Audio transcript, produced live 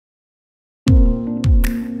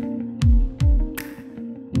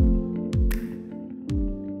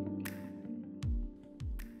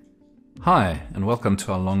Hi, and welcome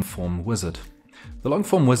to our Long Form Wizard. The Long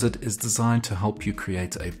Form Wizard is designed to help you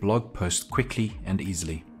create a blog post quickly and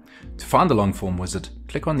easily. To find the Long Form Wizard,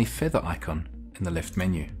 click on the feather icon in the left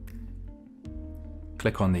menu.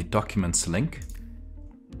 Click on the Documents link,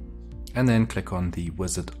 and then click on the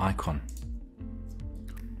Wizard icon.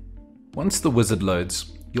 Once the wizard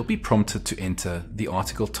loads, you'll be prompted to enter the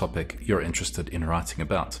article topic you're interested in writing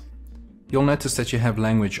about. You'll notice that you have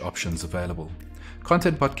language options available.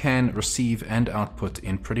 ContentBot can receive and output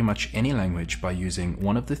in pretty much any language by using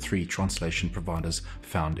one of the 3 translation providers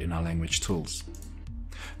found in our language tools.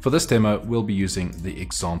 For this demo, we'll be using the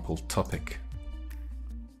example topic.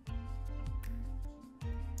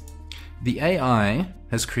 The AI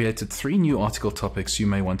has created 3 new article topics you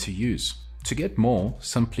may want to use. To get more,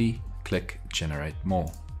 simply click Generate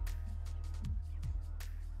More.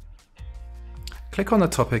 Click on the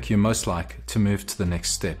topic you most like to move to the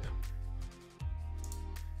next step.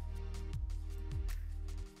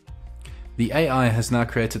 The AI has now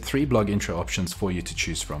created 3 blog intro options for you to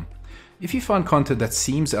choose from. If you find content that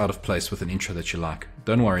seems out of place with an intro that you like,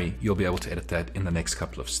 don't worry, you'll be able to edit that in the next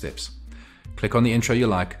couple of steps. Click on the intro you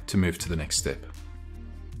like to move to the next step.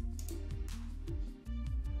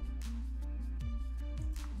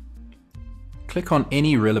 Click on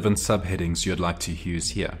any relevant subheadings you'd like to use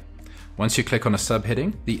here. Once you click on a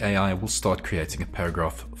subheading, the AI will start creating a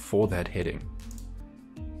paragraph for that heading.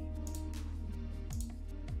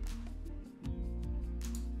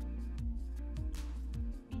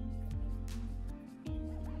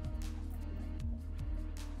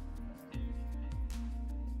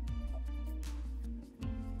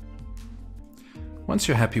 Once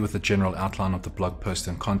you're happy with the general outline of the blog post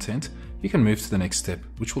and content, you can move to the next step,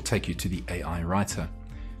 which will take you to the AI Writer.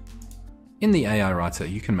 In the AI Writer,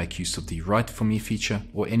 you can make use of the Write For Me feature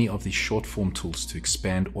or any of the short form tools to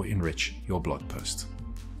expand or enrich your blog post.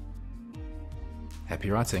 Happy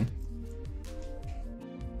writing!